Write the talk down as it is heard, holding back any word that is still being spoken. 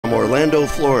from Orlando,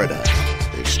 Florida,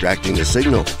 extracting the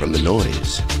signal from the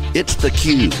noise. It's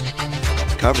theCUBE,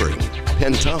 covering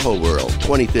PentahoWorld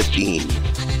 2015.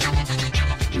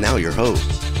 Now your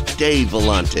hosts, Dave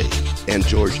Vellante and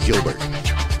George Gilbert.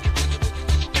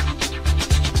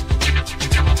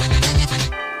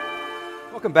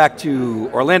 Welcome back to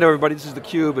Orlando, everybody. This is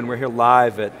theCUBE, and we're here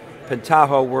live at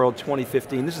PentahoWorld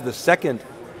 2015. This is the second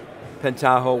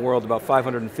PentahoWorld, about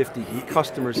 550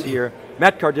 customers here.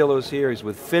 Matt Cardillo is here, he's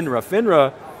with FINRA.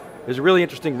 FINRA is a really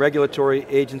interesting regulatory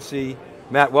agency.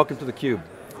 Matt, welcome to theCUBE.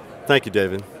 Thank you,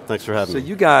 David. Thanks for having me. So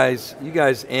you guys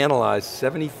analyze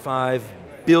 75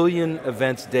 billion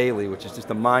events daily, which is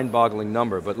just a mind-boggling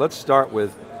number, but let's start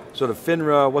with sort of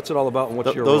FINRA, what's it all about and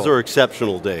what's your role? Those are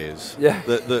exceptional days. Yeah.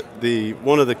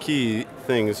 One of the key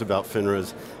things about FINRA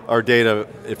is our data,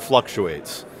 it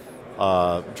fluctuates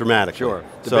dramatically. Sure,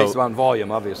 based on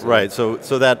volume, obviously. Right, so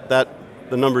that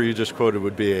the number you just quoted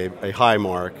would be a high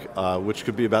mark, which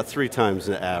could be about 3 times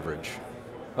the average.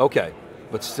 Okay,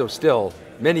 but still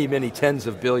many tens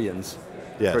of billions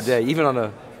per day, even on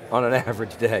an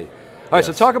average day. All right,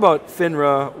 so talk about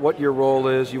FINRA, what your role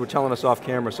is. You were telling us off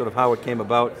camera sort of how it came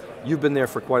about. You've been there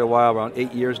for quite a while, around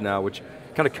 8 years now, which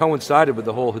kind of coincided with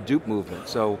the whole Hadoop movement.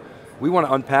 So we want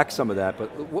to unpack some of that, but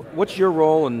what's your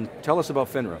role, and tell us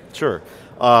about FINRA. Sure.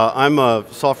 I'm a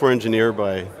software engineer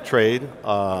by trade,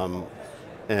 and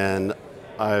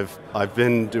I've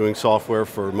been doing software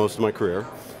for most of my career.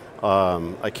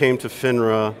 I came to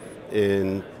FINRA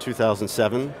in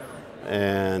 2007,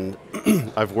 and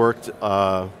I've worked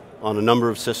on a number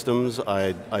of systems.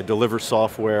 I deliver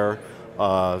software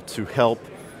to help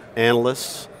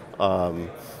analysts,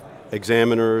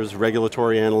 examiners,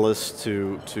 regulatory analysts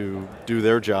to do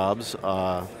their jobs,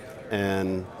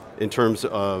 and in terms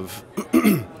of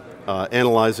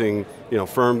analyzing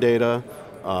firm data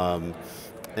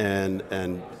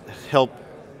and help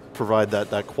provide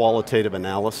that qualitative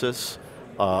analysis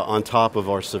on top of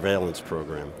our surveillance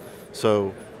program.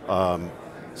 So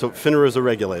FINRA is a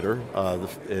regulator.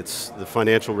 It's the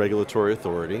Financial Regulatory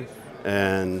Authority,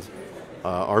 and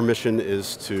our mission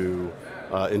is to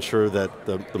ensure that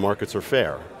the markets are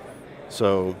fair.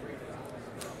 So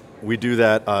we do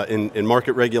that in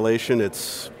market regulation.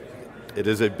 It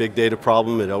is a big data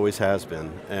problem. It always has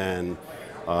been, and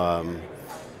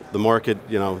the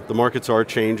markets are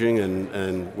changing,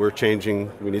 and we're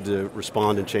changing. We need to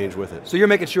respond and change with it. So you're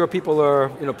making sure people are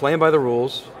playing by the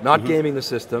rules, not gaming the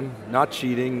system, not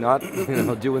cheating, not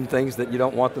doing things that you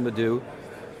don't want them to do.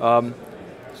 So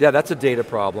yeah, that's a data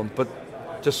problem, but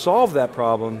to solve that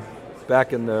problem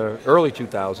back in the early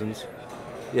 2000s,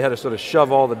 you had to sort of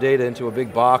shove all the data into a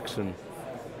big box and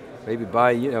maybe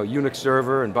buy Unix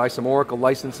server and buy some Oracle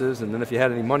licenses, and then if you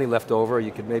had any money left over,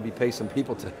 you could maybe pay some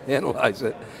people to analyze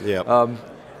it. Yeah.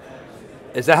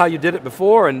 Is that how you did it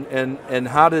before, and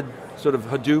how did sort of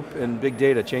Hadoop and big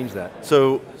data change that?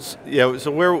 So yeah, so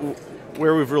where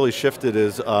we've really shifted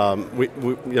is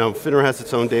FINRA has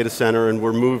its own data center, and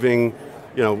we're moving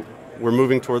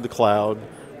toward the cloud.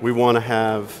 We want to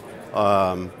have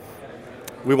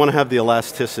the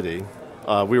elasticity.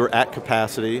 We were at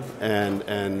capacity,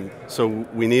 and so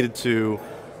we needed to,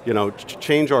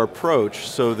 change our approach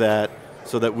so that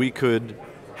we could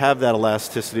have that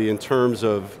elasticity in terms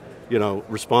of,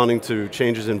 responding to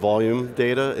changes in volume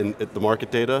data, in the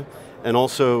market data, and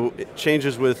also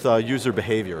changes with user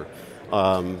behavior.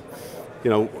 With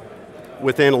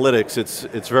analytics,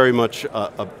 it's very much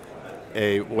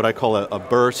what I call a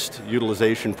burst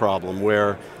utilization problem,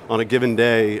 where on a given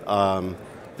day,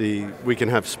 we can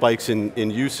have spikes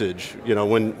in usage.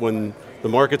 When the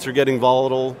markets are getting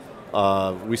volatile,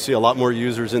 we see a lot more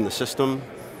users in the system,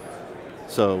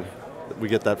 so we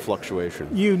get that fluctuation.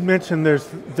 You mentioned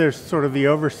there's sort of the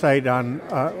oversight on,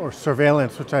 or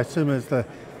surveillance, which I assume is the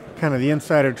kind of the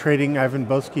insider trading Ivan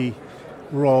Boesky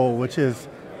role, which is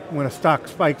when a stock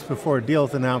spikes before a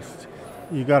deal's announced,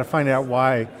 you got to find out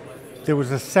why. There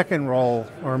was a second role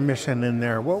or mission in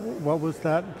there. What was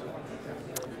that?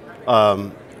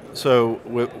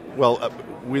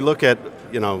 We look at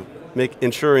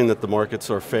ensuring that the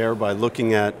markets are fair by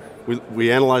looking at,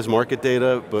 we analyze market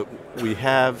data, but we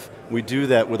do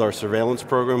that with our surveillance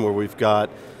program, where we've got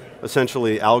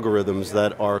essentially algorithms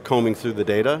that are combing through the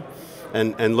data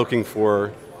and looking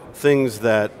for things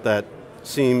that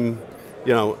seem,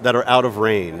 that are out of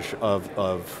range of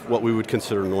what we would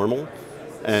consider normal.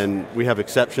 And we have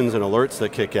exceptions and alerts that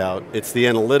kick out. It's the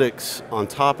analytics on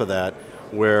top of that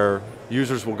where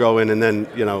users will go in and then,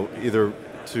 either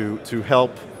to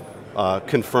help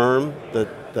confirm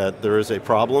that there is a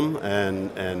problem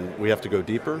and we have to go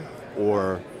deeper,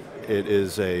 or it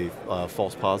is a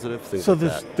false positive, things like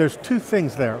that. So there's two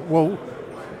things there. Well,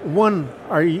 One,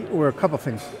 or a couple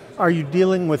things. Are you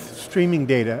dealing with streaming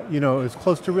data, as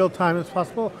close to real time as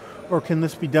possible? Or can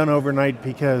this be done overnight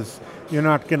because you're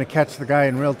not going to catch the guy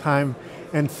in real time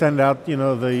and send out,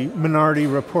 the Minority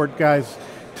Report guys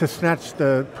to snatch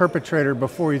the perpetrator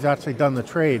before he's actually done the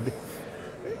trade?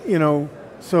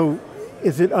 So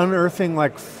is it unearthing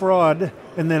like fraud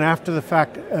and then after the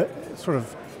fact sort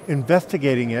of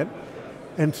investigating it?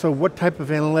 And so what type of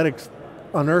analytics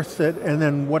unearths it and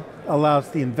then what allows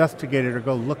the investigator to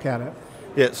go look at it?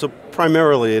 Yeah, so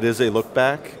primarily it is a look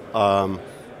back.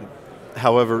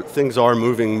 However, things are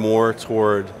moving more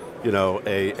toward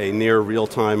a near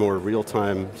real-time or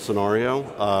real-time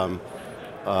scenario,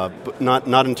 but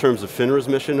not in terms of FINRA's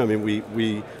mission. I mean,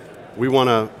 we do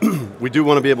want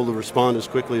to be able to respond as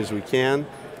quickly as we can.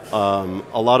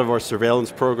 A lot of our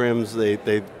surveillance programs,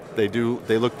 they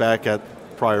look back at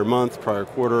prior month, prior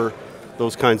quarter,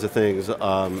 those kinds of things.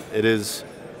 It is,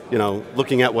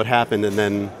 looking at what happened and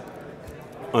then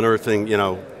unearthing,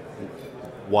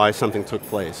 why something took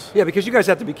place. Yeah, because you guys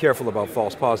have to be careful about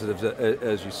false positives,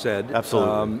 as you said.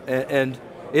 Absolutely. And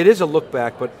it is a look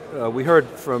back, but we heard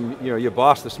from your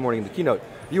boss this morning in the keynote,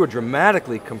 you were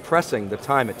dramatically compressing the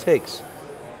time it takes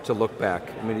to look back.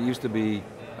 I mean, it used to be,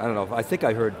 I don't know, I think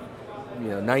I heard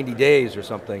 90 days or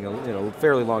something, a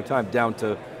fairly long time, down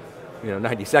to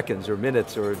 90 seconds or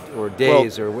minutes or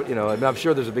days, well, or I'm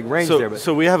sure there's a big range there. But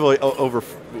so we have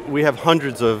we have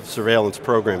hundreds of surveillance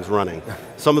programs running.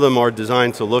 Some of them are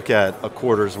designed to look at a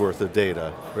quarter's worth of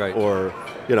data, right? Or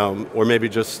or maybe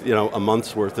just a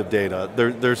month's worth of data.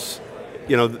 There's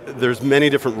many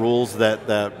different rules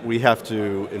that we have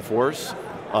to enforce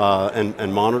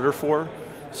and monitor for.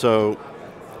 So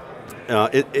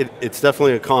it's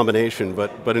definitely a combination,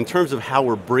 but in terms of how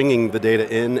we're bringing the data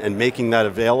in and making that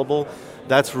available,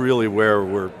 that's really where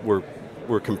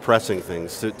we're compressing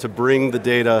things, to bring the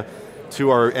data to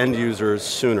our end users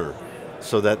sooner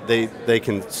so that they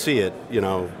can see it,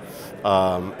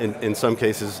 in some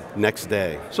cases, next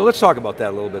day. So let's talk about that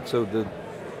a little bit. So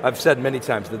I've said many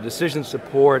times, the decision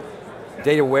support,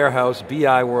 data warehouse,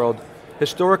 BI world,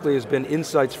 historically has been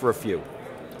insights for a few.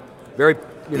 Very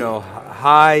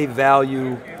high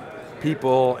value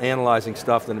people analyzing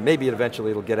stuff, then maybe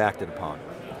eventually it'll get acted upon.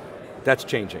 That's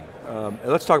changing.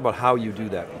 Let's talk about how you do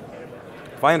that.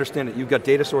 If I understand it, you've got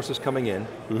data sources coming in,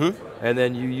 and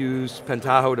then you use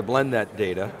Pentaho to blend that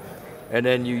data, and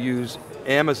then you use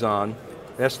Amazon,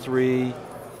 S3,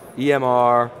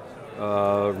 EMR,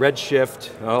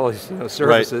 Redshift, all these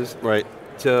services right.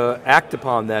 to act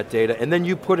upon that data, and then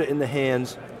you put it in the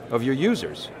hands of your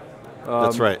users.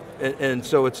 That's right. And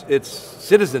so it's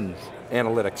citizen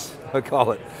analytics, I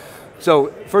call it. So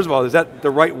first of all, is that the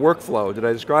right workflow? Did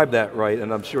I describe that right?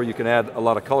 And I'm sure you can add a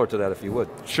lot of color to that if you would.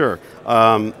 Sure.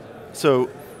 So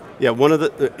yeah,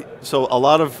 so a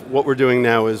lot of what we're doing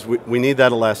now is we need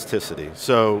that elasticity.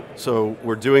 So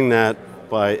we're doing that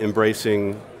by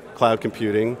embracing cloud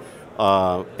computing,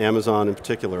 Amazon in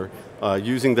particular,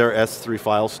 using their S3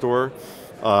 file store.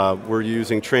 We're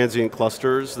using transient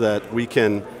clusters that we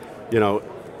can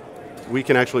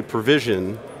actually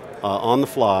provision on the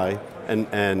fly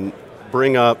and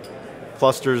bring up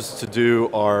clusters to do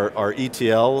our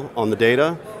ETL on the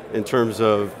data in terms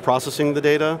of processing the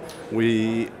data.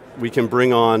 We can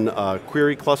bring on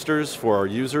query clusters for our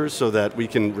users so that we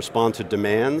can respond to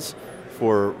demands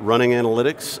for running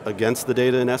analytics against the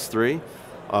data in S3.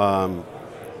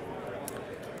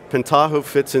 Pentaho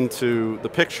fits into the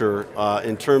picture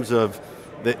in terms of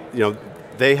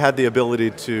they had the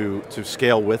ability to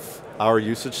scale with our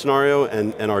usage scenario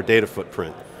and our data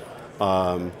footprint.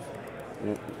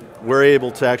 We're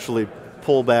able to actually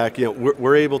pull back,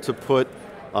 we're able to put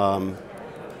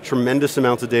tremendous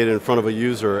amounts of data in front of a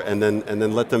user and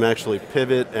then let them actually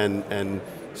pivot and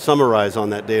summarize on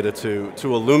that data to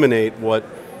illuminate what's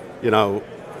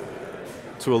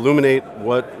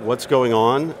going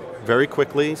on very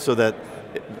quickly so that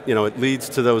it leads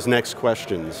to those next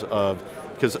questions of,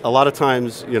 because a lot of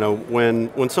times,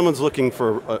 when someone's looking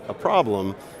for a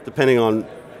problem, depending on,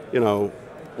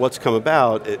 what's come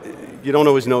about, you don't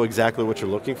always know exactly what you're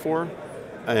looking for,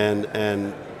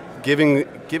 and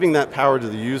giving that power to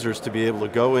the users to be able to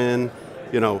go in,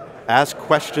 ask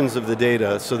questions of the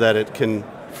data so that it can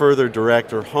further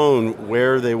direct or hone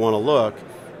where they want to look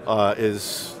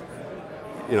is,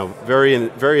 very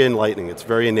enlightening. It's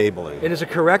very enabling. And is it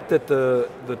correct that the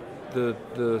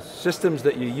systems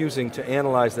that you're using to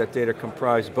analyze that data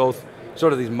comprise both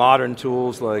sort of these modern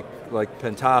tools like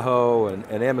Pentaho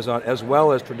and Amazon, as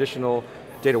well as traditional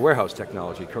data warehouse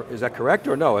technology? Is that correct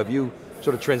or no? Have you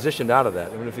sort of transitioned out of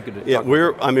that? I mean, if you could yeah,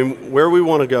 where we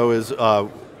want to go is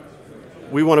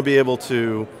we want to be able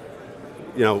to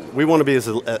we want to be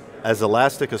as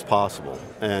elastic as possible,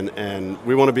 and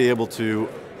we want to be able to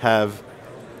have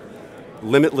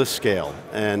limitless scale,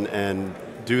 and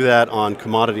do that on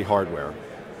commodity hardware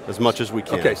as much as we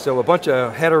can. Okay, so a bunch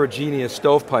of heterogeneous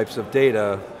stovepipes of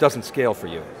data doesn't scale for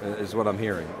you, is what I'm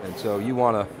hearing. And so you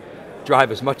want to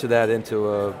drive as much of that into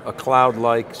a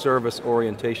cloud-like service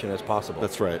orientation as possible.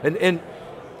 That's right. And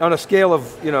on a scale of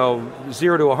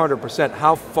 0 to 100%,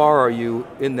 how far are you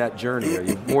in that journey? Are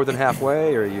you more than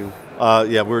halfway, or are you?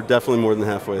 Yeah, we're definitely more than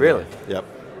halfway really? there. Yep.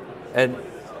 And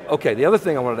okay, the other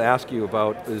thing I wanted to ask you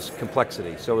about is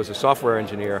complexity. So as a software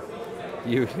engineer,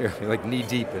 you're like knee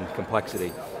deep in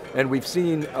complexity. And we've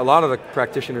seen a lot of the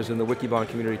practitioners in the Wikibon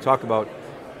community talk about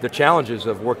the challenges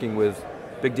of working with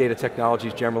big data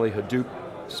technologies, generally Hadoop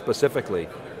specifically.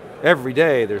 Every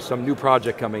day there's some new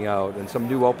project coming out and some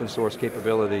new open source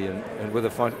capability and with a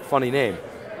funny name.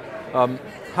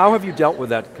 How have you dealt with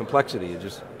that complexity? You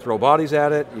just throw bodies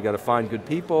at it, you got to find good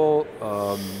people,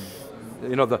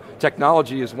 the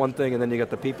technology is one thing and then you got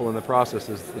the people in the process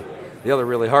is the other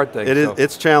really hard thing.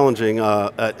 It's challenging,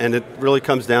 and it really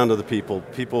comes down to the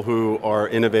people who are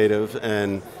innovative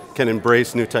and can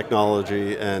embrace new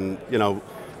technology. And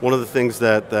one of the things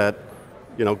that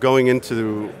going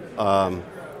into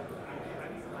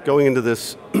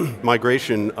this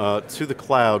migration to the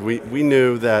cloud, we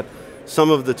knew that some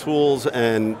of the tools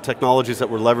and technologies that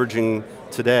we're leveraging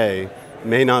today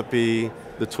may not be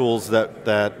the tools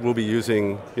that we'll be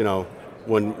using,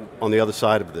 when on the other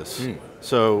side of this.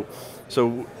 So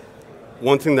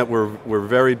one thing that we're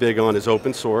very big on is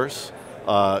open source.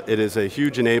 It is a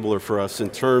huge enabler for us in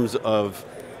terms of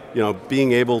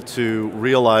being able to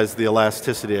realize the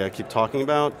elasticity I keep talking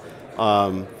about.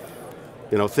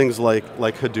 Things like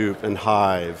Hadoop and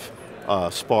Hive,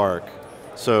 Spark.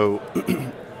 So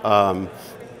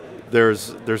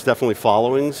there's definitely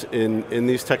followings in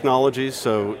these technologies.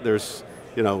 So there's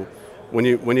when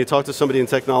you talk to somebody in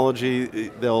technology,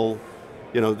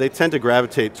 they tend to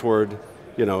gravitate toward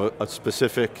a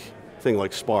specific thing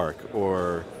like Spark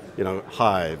or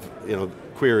Hive,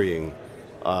 querying,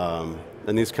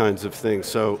 and these kinds of things.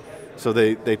 So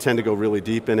they tend to go really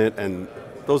deep in it, and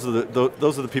those are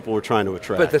the people we're trying to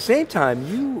attract. But at the same time,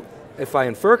 you, if I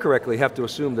infer correctly, have to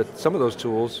assume that some of those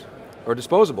tools are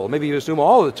disposable. Maybe you assume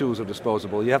all of the tools are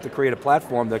disposable. You have to create a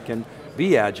platform that can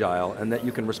be agile and that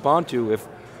you can respond to if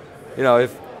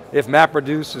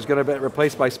MapReduce is going to get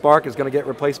replaced by Spark, is going to get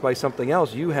replaced by something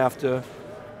else, you have to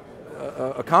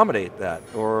accommodate that,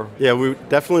 or? Yeah, we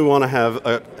definitely want to have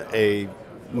a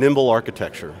nimble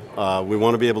architecture. We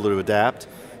want to be able to adapt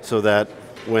so that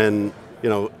when,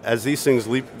 as these things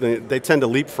they tend to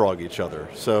leapfrog each other.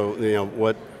 So,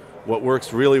 what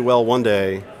works really well one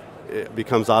day, it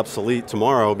becomes obsolete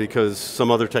tomorrow because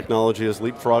some other technology has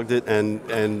leapfrogged it and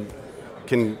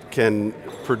can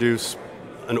produce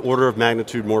an order of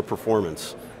magnitude more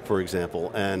performance, for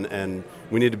example, and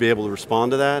we need to be able to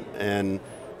respond to that. And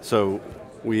so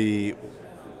the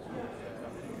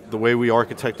way we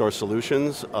architect our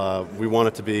solutions, we want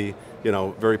it to be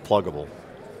very pluggable.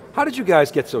 How did you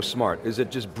guys get so smart? Is it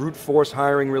just brute force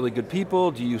hiring really good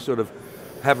people? Do you sort of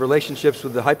have relationships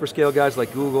with the hyperscale guys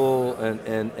like Google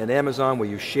and Amazon where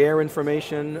you share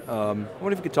information? I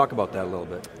wonder if you could talk about that a little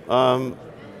bit.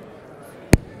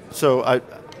 So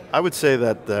I would say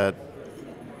that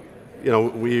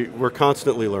we're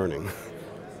constantly learning.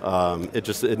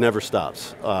 It never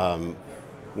stops. And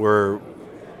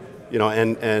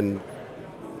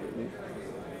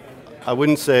I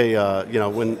wouldn't say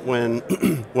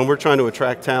when we're trying to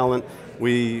attract talent,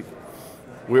 we're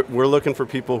looking for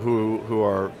people who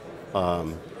are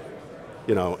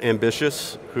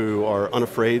ambitious, who are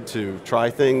unafraid to try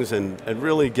things and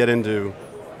really get into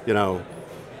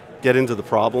the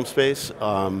problem space.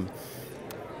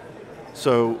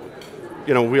 So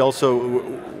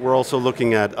we're also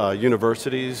looking at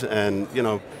universities, and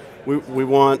we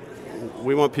want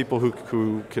people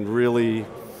who can really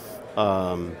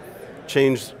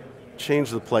change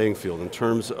the playing field in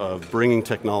terms of bringing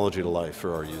technology to life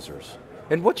for our users.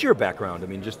 And what's your background? I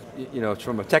mean, just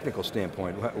from a technical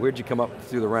standpoint, where'd you come up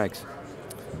through the ranks?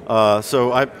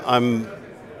 So I'm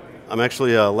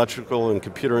actually an electrical and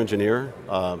computer engineer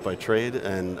by trade,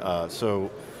 and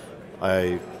so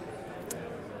I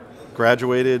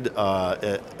graduated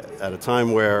at a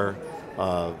time where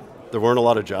there weren't a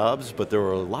lot of jobs, but there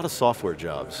were a lot of software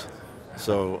jobs.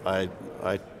 So I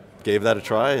gave that a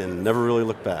try and never really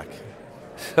looked back.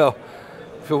 So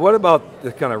what about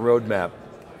the kind of roadmap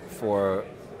for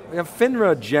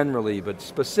FINRA generally, but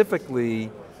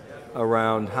specifically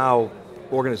around how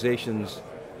organizations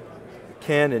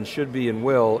can and should be and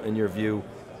will, in your view,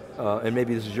 and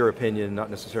maybe this is your opinion, not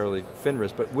necessarily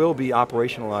FINRA's, but will be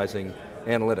operationalizing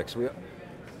analytics.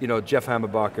 Jeff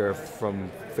Hammerbacher from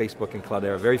Facebook and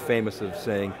Cloudera, very famous of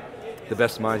saying, the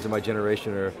best minds of my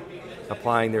generation are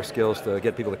applying their skills to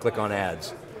get people to click on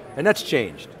ads. And that's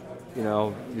changed.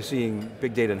 You're seeing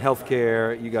big data in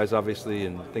healthcare, you guys obviously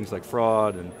in things like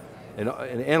fraud, and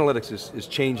analytics is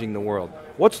changing the world.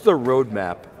 What's the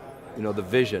roadmap, the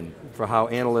vision for how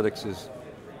analytics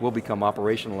will become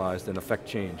operationalized and affect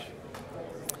change?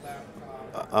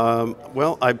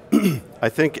 Well, I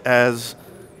think as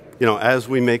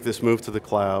we make this move to the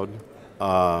cloud,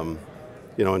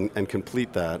 and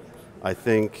complete that, I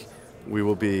think we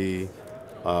will be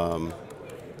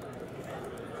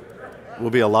we'll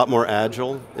be a lot more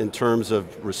agile in terms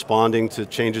of responding to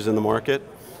changes in the market.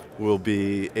 We'll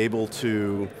be able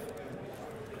to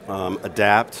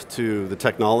adapt to the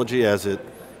technology as it,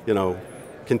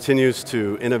 continues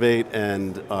to innovate,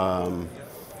 and right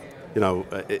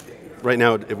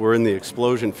now we're in the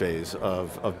explosion phase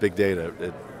of big data,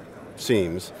 it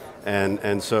seems,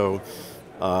 and so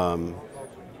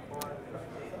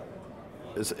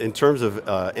in terms of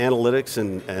analytics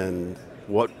and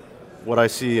what I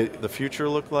see the future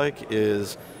look like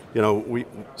is,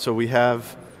 we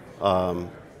have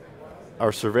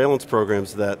our surveillance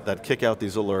programs that kick out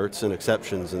these alerts and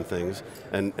exceptions and things,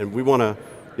 and we want to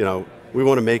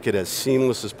make it as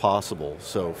seamless as possible.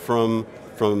 So from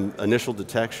initial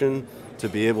detection to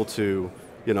be able to,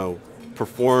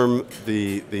 perform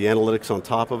the analytics on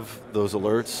top of those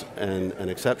alerts and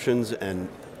exceptions and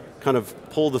kind of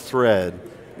pull the thread.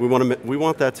 We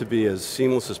want that to be as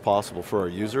seamless as possible for our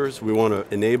users. We want to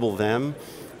enable them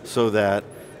so that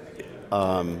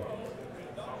gone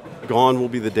will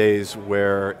be the days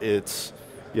where it's,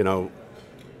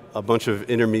 a bunch of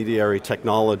intermediary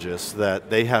technologists that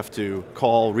they have to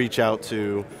call, reach out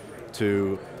to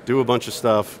do a bunch of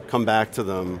stuff, come back to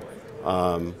them.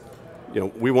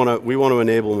 We want to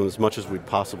enable them as much as we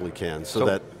possibly can so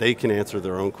that they can answer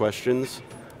their own questions.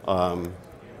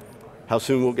 How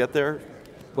soon we'll get there?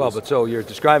 Well, but so you're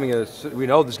describing we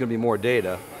know there's going to be more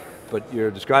data, but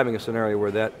you're describing a scenario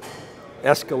where that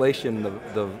escalation,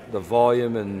 the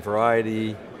volume and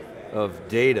variety of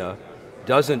data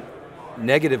doesn't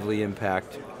negatively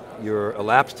impact your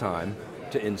elapsed time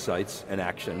to insights and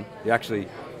action. You're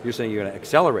saying you're going to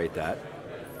accelerate that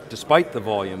despite the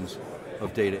volumes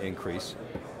of data increase,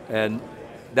 and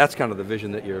that's kind of the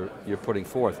vision that you're putting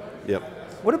forth. Yep.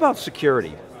 What about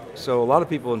security? So a lot of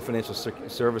people in financial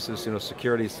services,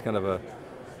 security is kind of a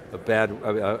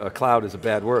cloud is a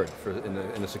bad word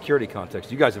in a security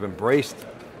context. You guys have embraced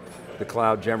the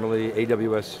cloud generally,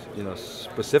 AWS,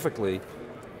 specifically.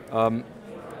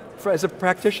 As a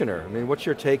practitioner, what's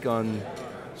your take on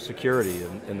security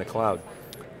in the cloud?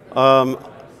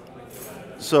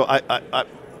 So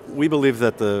we believe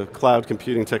that the cloud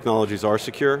computing technologies are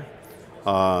secure,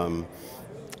 and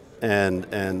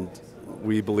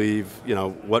we believe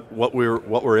what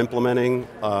we're implementing.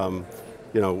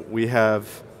 We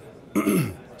have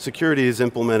security is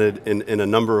implemented in a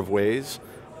number of ways,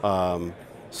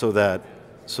 so that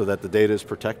the data is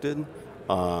protected,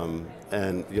 and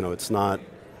it's not.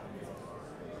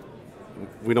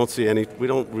 We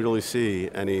don't really see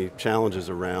any challenges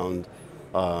around.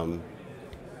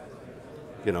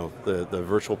 The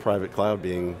virtual private cloud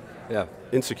being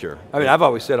insecure. I've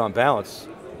always said on balance,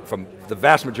 from the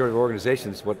vast majority of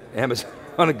organizations, what Amazon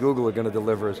and Google are going to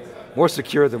deliver is more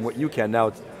secure than what you can. Now,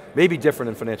 it's maybe different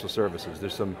in financial services.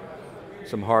 There's some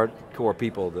hardcore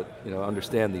people that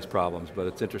understand these problems, but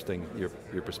it's interesting,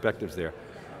 your perspectives there.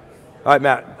 All right,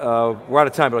 Matt, we're out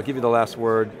of time, but I'll give you the last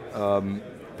word.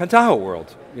 PentahoWorld,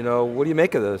 what do you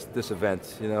make of this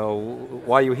event?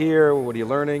 Why are you here? What are you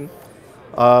learning?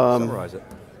 Summarize it.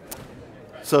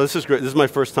 So this is great. This is my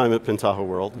first time at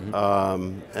PentahoWorld,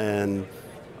 and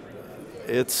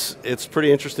it's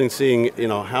pretty interesting seeing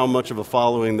how much of a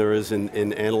following there is in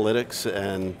analytics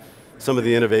and some of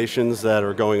the innovations that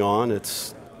are going on.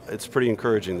 It's pretty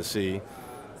encouraging to see,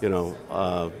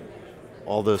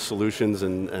 all the solutions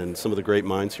and some of the great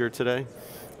minds here today.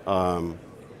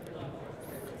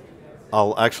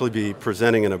 I'll actually be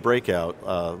presenting in a breakout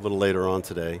a little later on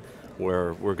today,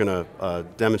 where we're going to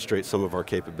demonstrate some of our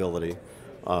capability.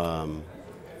 In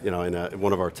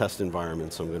one of our test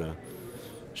environments, I'm going to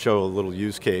show a little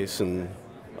use case and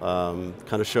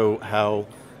kind of show how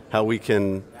we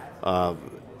can,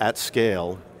 at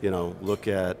scale, look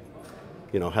at,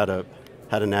 how to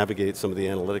navigate some of the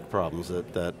analytic problems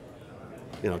that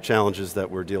challenges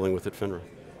that we're dealing with at FINRA.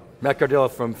 Matt Cardillo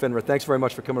from FINRA, thanks very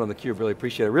much for coming on theCUBE, really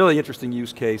appreciate it. Really interesting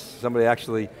use case, somebody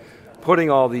actually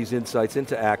putting all these insights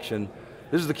into action.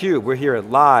 This is theCUBE, we're here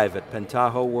live at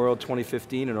PentahoWorld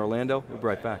 2015 in Orlando. We'll be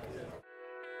right back.